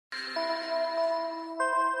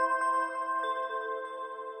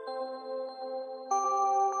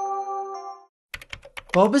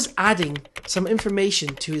Bob is adding some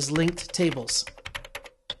information to his linked tables.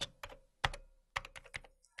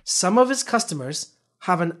 Some of his customers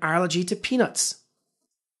have an allergy to peanuts.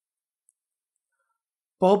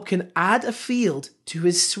 Bob can add a field to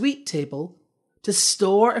his sweet table to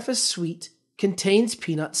store if a sweet contains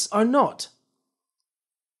peanuts or not.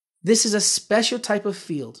 This is a special type of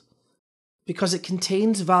field because it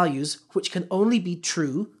contains values which can only be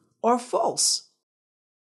true or false.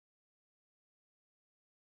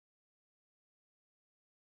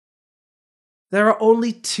 There are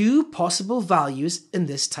only two possible values in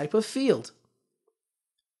this type of field.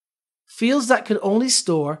 Fields that can only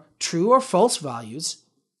store true or false values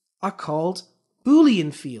are called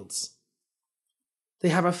Boolean fields. They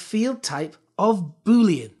have a field type of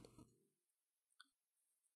Boolean.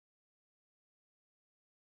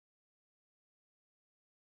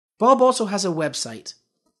 Bob also has a website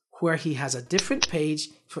where he has a different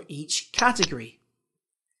page for each category.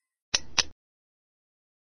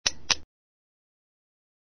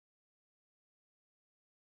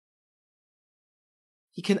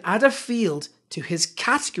 He can add a field to his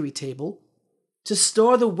category table to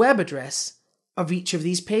store the web address of each of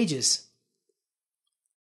these pages.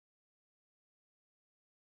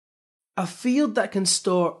 A field that can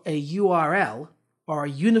store a URL or a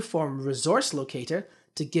uniform resource locator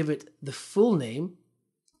to give it the full name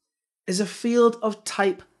is a field of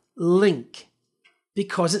type link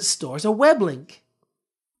because it stores a web link.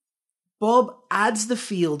 Bob adds the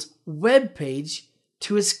field web page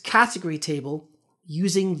to his category table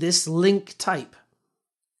using this link type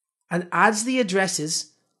and adds the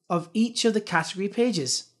addresses of each of the category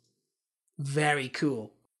pages. Very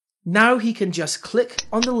cool. Now he can just click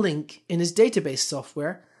on the link in his database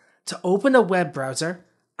software to open a web browser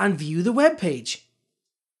and view the web page.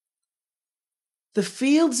 The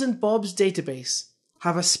fields in Bob's database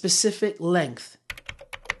have a specific length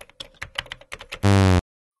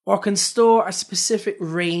or can store a specific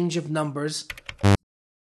range of numbers,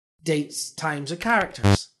 dates, times, or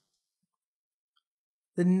characters.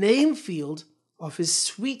 The name field of his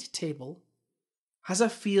sweet table has a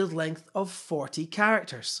field length of 40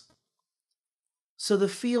 characters. So the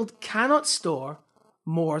field cannot store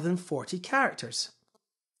more than 40 characters.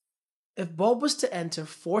 If Bob was to enter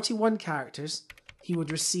 41 characters, he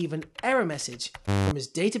would receive an error message from his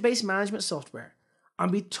database management software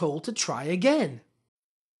and be told to try again.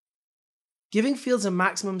 Giving fields a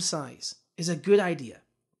maximum size is a good idea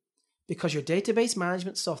because your database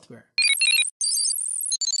management software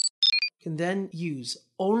can then use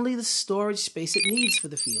only the storage space it needs for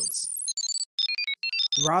the fields,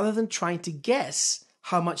 rather than trying to guess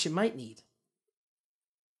how much it might need.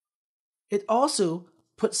 It also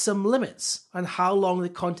puts some limits on how long the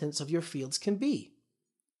contents of your fields can be,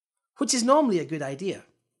 which is normally a good idea.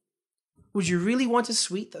 Would you really want a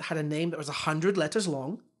suite that had a name that was 100 letters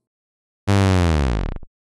long?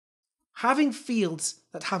 Having fields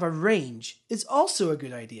that have a range is also a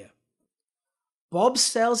good idea. Bob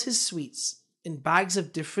sells his sweets in bags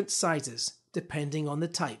of different sizes depending on the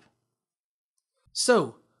type.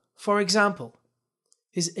 So, for example,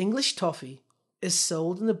 his English toffee is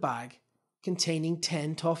sold in a bag containing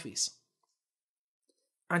 10 toffees,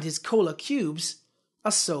 and his cola cubes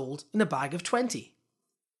are sold in a bag of 20.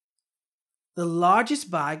 The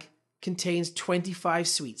largest bag contains 25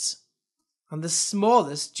 sweets, and the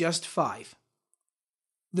smallest just 5.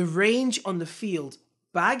 The range on the field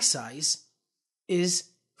bag size is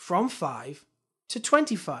from 5 to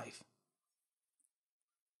 25.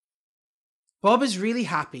 Bob is really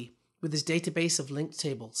happy with his database of linked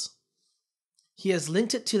tables. He has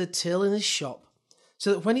linked it to the till in his shop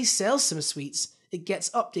so that when he sells some sweets, it gets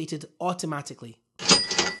updated automatically.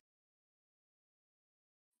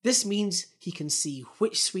 This means he can see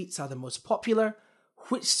which sweets are the most popular,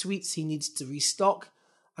 which sweets he needs to restock,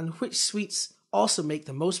 and which sweets also make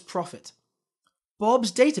the most profit.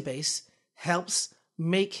 Bob's database helps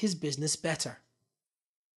make his business better.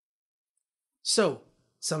 So,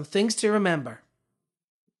 some things to remember.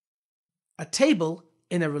 A table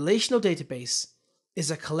in a relational database is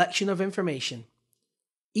a collection of information.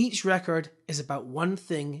 Each record is about one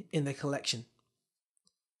thing in the collection.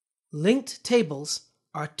 Linked tables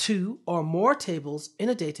are 2 or more tables in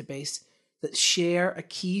a database that share a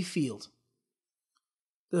key field.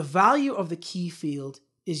 The value of the key field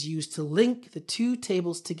is used to link the 2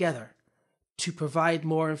 tables together to provide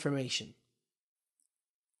more information.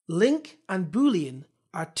 Link and Boolean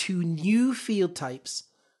are 2 new field types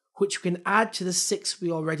which we can add to the 6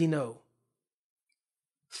 we already know.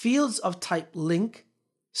 Fields of type link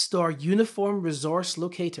store uniform resource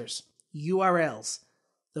locators, URLs,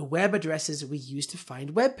 the web addresses we use to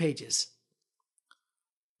find web pages.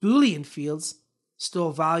 Boolean fields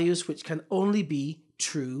store values which can only be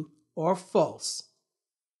true or false.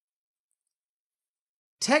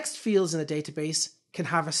 Text fields in a database can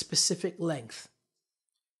have a specific length.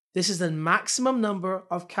 This is the maximum number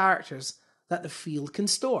of characters that the field can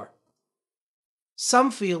store.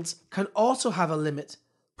 Some fields can also have a limit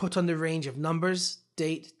put on the range of numbers,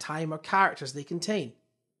 date, time, or characters they contain.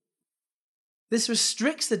 This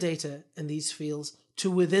restricts the data in these fields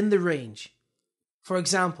to within the range. For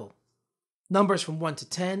example, numbers from 1 to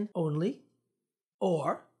 10 only,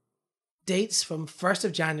 or dates from 1st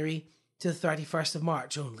of January to the 31st of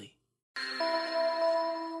March only.